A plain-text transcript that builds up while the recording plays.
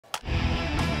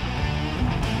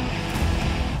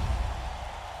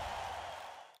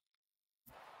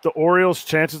the Orioles'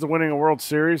 chances of winning a World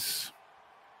Series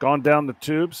gone down the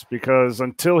tubes? Because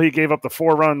until he gave up the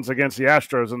 4 runs against the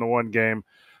Astros in the one game,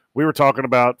 we were talking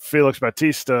about Felix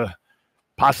Bautista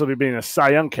possibly being a Cy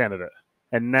Young candidate,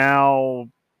 and now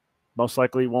most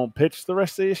likely won't pitch the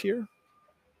rest of this year.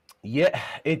 Yeah,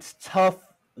 it's tough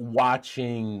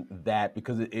watching that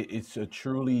because it's a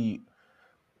truly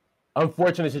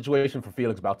unfortunate situation for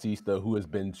Felix Bautista, who has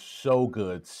been so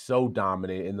good, so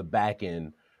dominant in the back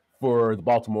end for the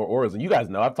Baltimore Orioles. And you guys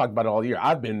know, I've talked about it all year.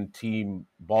 I've been team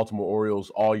Baltimore Orioles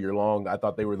all year long. I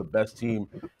thought they were the best team,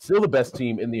 still the best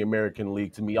team in the American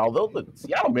League to me, although the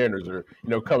Seattle Mariners are,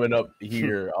 coming up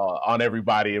here on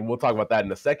everybody, and we'll talk about that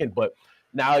in a second. But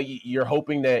now you're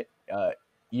hoping that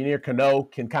Yennier Cano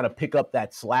can kind of pick up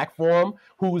that slack for him,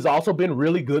 who's also been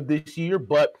really good this year.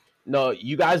 But no,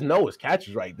 you guys know his catch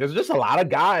is right. There's just a lot of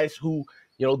guys who,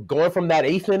 going from that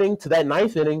 8th inning to that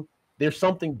 9th inning, there's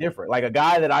something different. Like a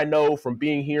guy that I know from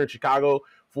being here in Chicago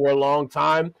for a long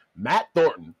time, Matt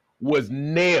Thornton was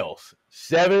nails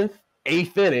 7th,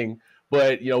 8th inning,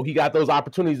 but, he got those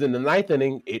opportunities in the 9th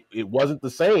inning. It wasn't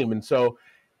the same. And so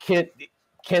can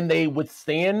they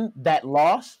withstand that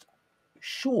loss?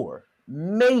 Sure,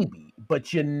 maybe,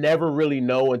 but you never really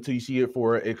know until you see it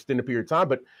for an extended period of time.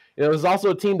 But there's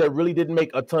also a team that really didn't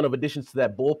make a ton of additions to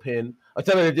that bullpen, a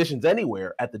ton of additions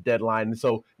anywhere at the deadline. And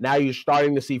so now you're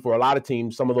starting to see for a lot of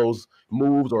teams some of those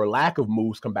moves or lack of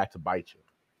moves come back to bite you.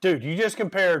 Dude, you just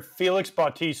compared Felix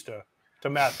Bautista to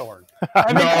Matt Thornton.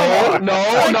 No.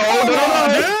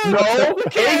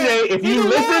 KJ, if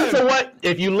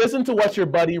you listen to what your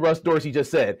buddy Russ Dorsey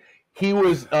just said, he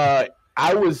was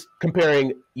I was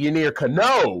comparing Yennier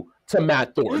Cano to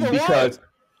Matt Thornton because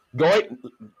going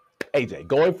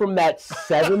from that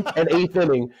 7th and 8th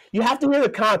inning, you have to hear the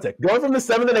context. Going from the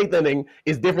 7th and 8th inning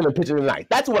is different than pitching in the 9th.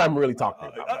 That's what I'm really talking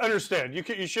about. I understand.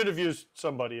 You should have used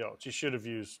somebody else. You should have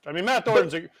used. I mean, Matt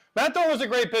Thornton was a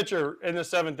great pitcher in the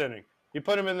 7th inning. You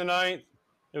put him in the 9th,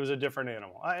 it was a different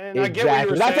animal. I get what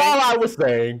you were saying. That's all I was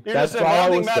saying. I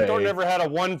don't think Matt Thornton ever had a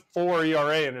 1.4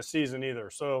 ERA in a season either.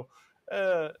 So,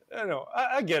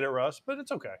 I get it, Russ, but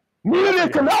it's okay. Neither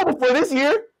did Cano before this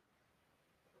year.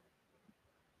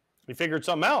 He figured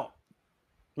something out.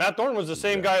 Matt Thornton was the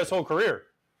same guy his whole career.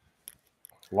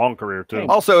 Long career, too.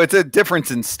 Also, it's a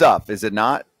difference in stuff, is it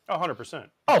not? 100%.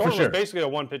 Oh, Thornton for sure. was basically a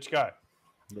one-pitch guy.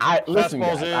 Listen,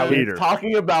 guys, I was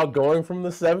talking about going from the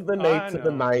 7th and 8th to the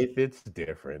 9th. It's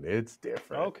different.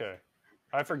 Okay.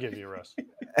 I forgive you, Russ.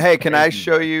 Hey, can I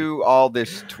show you all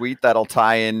this tweet that'll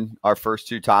tie in our first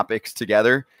 2 topics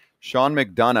together? Sean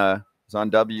McDonough is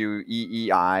on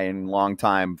WEEI and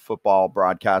longtime football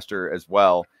broadcaster as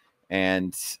well.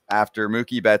 And after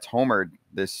Mookie Betts homered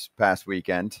this past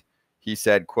weekend, he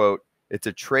said, quote, "It's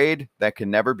a trade that can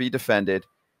never be defended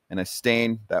and a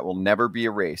stain that will never be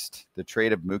erased. The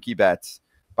trade of Mookie Betts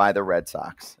by the Red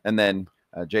Sox." And then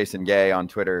Jason Gay on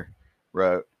Twitter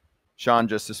wrote, "Sean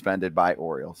just suspended by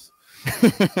Orioles."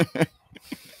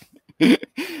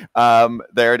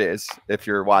 There it is. If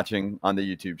you're watching on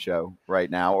the YouTube show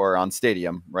right now or on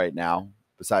Stadium right now,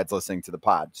 besides listening to the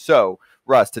pod. So,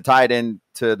 Russ, to tie it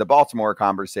into the Baltimore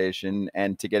conversation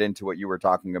and to get into what you were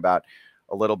talking about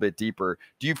a little bit deeper,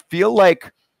 do you feel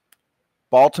like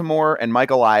Baltimore and Mike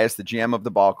Elias, the GM of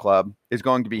the ball club, is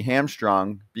going to be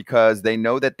hamstrung because they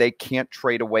know that they can't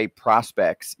trade away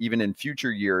prospects even in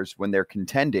future years when they're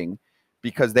contending,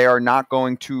 because they are not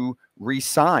going to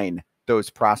re-sign those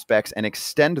prospects and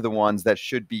extend the ones that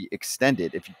should be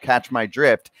extended? If you catch my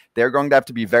drift, they're going to have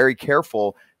to be very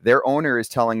careful. Their owner is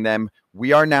telling them,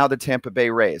 we are now the Tampa Bay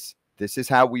Rays. This is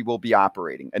how we will be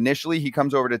operating. Initially, he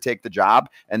comes over to take the job,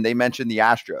 and they mention the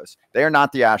Astros. They are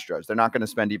not the Astros. They're not going to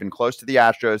spend even close to the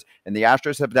Astros, and the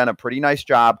Astros have done a pretty nice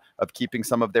job of keeping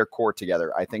some of their core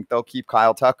together. I think they'll keep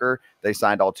Kyle Tucker. They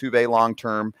signed Altuve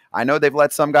long-term. I know they've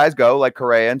let some guys go, like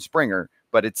Correa and Springer,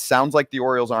 but it sounds like the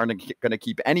Orioles aren't going to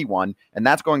keep anyone, and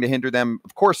that's going to hinder them,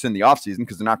 of course, in the offseason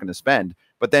because they're not going to spend.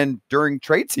 But then during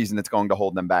trade season, it's going to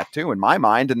hold them back, too, in my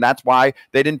mind, and that's why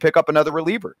they didn't pick up another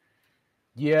reliever.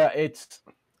 Yeah, it's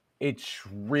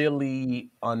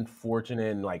really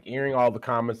unfortunate, and like hearing all the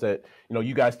comments that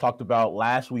you guys talked about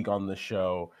last week on the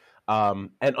show, and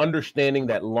understanding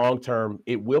that long term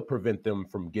it will prevent them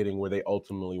from getting where they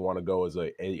ultimately want to go as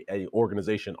a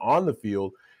organization on the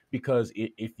field. Because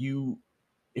if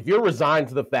you're resigned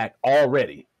to the fact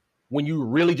already when you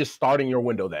really just starting your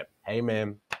window that, hey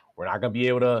man, we're not going to be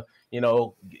able to,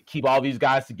 keep all these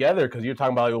guys together because you're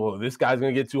talking about, well, this guy's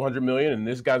going to get $200 million and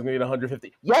this guy's going to get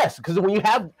 150. Yes, because when you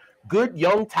have good,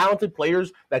 young, talented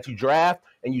players that you draft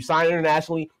and you sign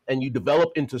internationally and you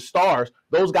develop into stars,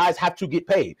 those guys have to get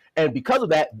paid. And because of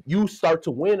that, you start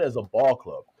to win as a ball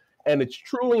club. And it's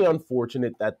truly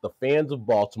unfortunate that the fans of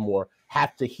Baltimore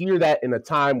have to hear that in a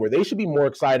time where they should be more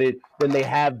excited than they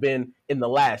have been in the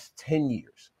last 10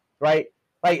 years, right?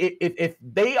 Like, if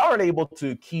they aren't able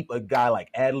to keep a guy like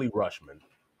Adley Rutschman,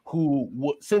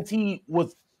 who, since he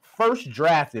was first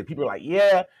drafted, people are like,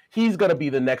 yeah, he's going to be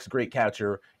the next great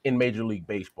catcher in Major League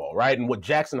Baseball, right? And what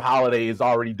Jackson Holliday is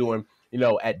already doing,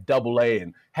 at Double-A,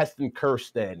 and Heston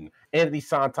Kjerstad and Anthony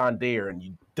Santander, and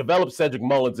you develop Cedric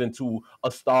Mullins into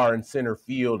a star in center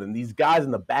field, and these guys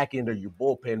in the back end are your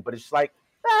bullpen. But it's like,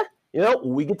 when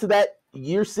we get to that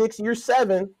year 6, year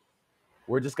 7,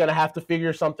 we're just going to have to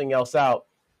figure something else out.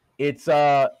 It's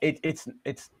such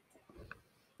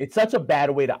a bad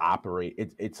way to operate.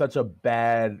 It's such a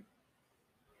bad.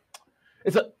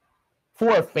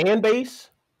 For a fan base.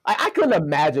 I couldn't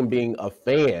imagine being a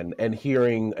fan and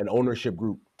hearing an ownership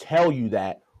group tell you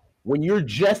that when you're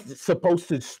just supposed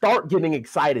to start getting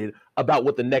excited about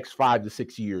what the next 5 to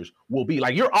 6 years will be.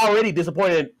 Like, you're already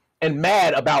disappointed and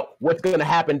mad about what's going to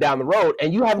happen down the road,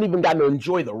 and you haven't even gotten to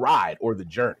enjoy the ride or the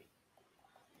journey.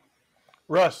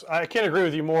 Russ, I can't agree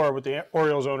with you more with the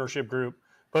Orioles ownership group.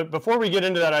 But before we get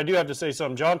into that, I do have to say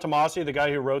something. John Tomasi, the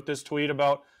guy who wrote this tweet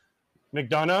about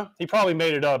McDonough, he probably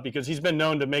made it up because he's been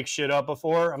known to make shit up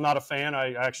before. I'm not a fan.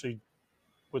 I actually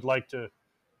would like to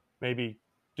maybe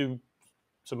do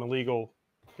some illegal,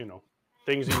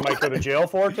 things he might go to jail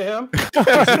for to him.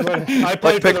 I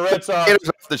played for the Red Sox.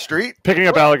 Off the street? Picking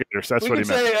up alligators. That's what he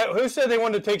meant. Who said they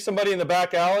wanted to take somebody in the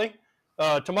back alley?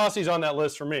 Tomasi's on that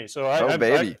list for me. So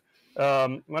baby.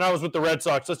 When I was with the Red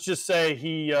Sox, let's just say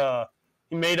he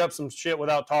made up some shit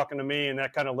without talking to me, and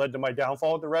that kind of led to my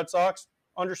downfall with the Red Sox.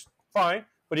 Fine,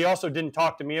 but he also didn't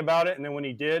talk to me about it. And then when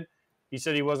he did, he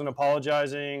said he wasn't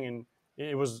apologizing, and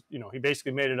it was, he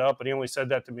basically made it up, but he only said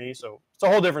that to me. So it's a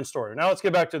whole different story. Now let's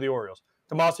get back to the Orioles.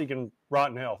 Tomasi can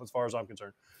rot in hell as far as I'm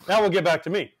concerned. Now we'll get back to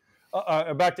me,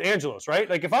 back to Angelos, right?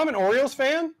 Like, if I'm an Orioles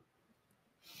fan,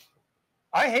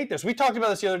 I hate this. We talked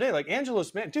about this the other day. Like,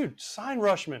 Angelos, man, dude, sign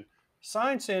Rutschman,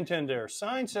 sign Santander,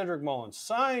 sign Cedric Mullins,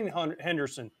 sign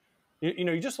Henderson.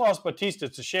 You just lost Bautista.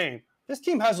 It's a shame. This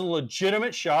team has a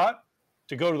legitimate shot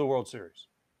to go to the World Series.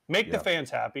 Make the fans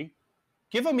happy.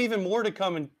 Give them even more to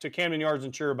come to Camden Yards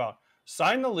and cheer about.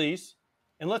 Sign the lease,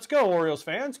 and let's go, Orioles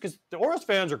fans, because the Orioles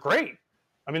fans are great.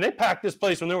 I mean, they packed this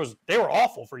place when they were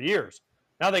awful for years.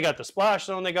 Now they got the splash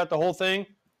zone. They got the whole thing.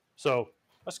 So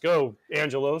let's go,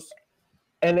 Angelos.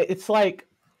 And it's like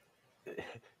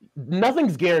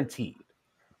nothing's guaranteed,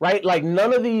 right? Like,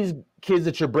 none of these kids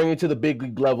that you're bringing to the big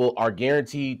league level are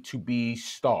guaranteed to be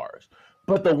stars.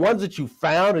 But the ones that you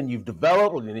found and you've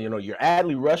developed, your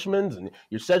Adley Rutschmans and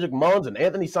your Cedric Mullins and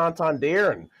Anthony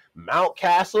Santander and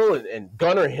Mountcastle and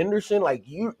Gunnar Henderson, like,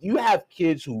 you have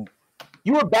kids who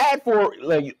you were bad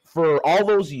for all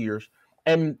those years,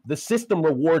 and the system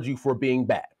rewards you for being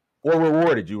bad, or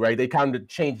rewarded you, right? They kind of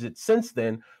changed it since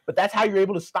then, but that's how you're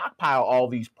able to stockpile all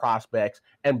these prospects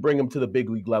and bring them to the big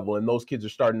league level, and those kids are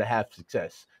starting to have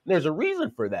success. And there's a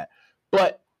reason for that.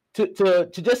 But to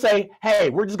just say, hey,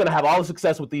 we're just going to have all the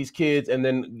success with these kids and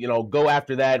then, go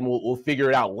after that and we'll figure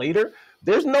it out later.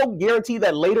 There's no guarantee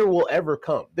that later will ever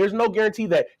come. There's no guarantee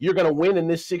that you're going to win in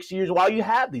this 6 years while you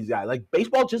have these guys. Like,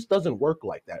 baseball just doesn't work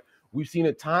like that. We've seen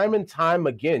it time and time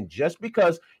again. Just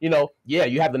because, you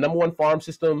have the number one farm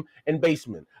system in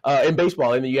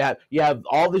baseball, and you have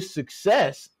all this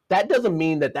success, that doesn't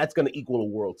mean that that's going to equal a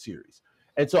World Series.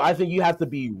 And so I think you have to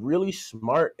be really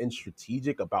smart and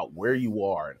strategic about where you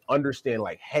are and understand,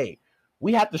 like, hey,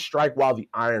 we have to strike while the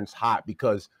iron's hot,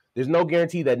 because there's no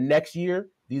guarantee that next year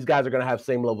these guys are going to have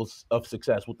same levels of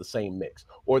success with the same mix,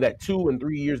 or that 2 and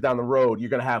 3 years down the road, you're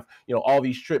going to have, all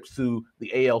these trips to the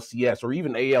ALCS or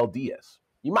even ALDS.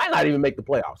 You might not even make the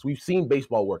playoffs. We've seen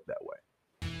baseball work that way.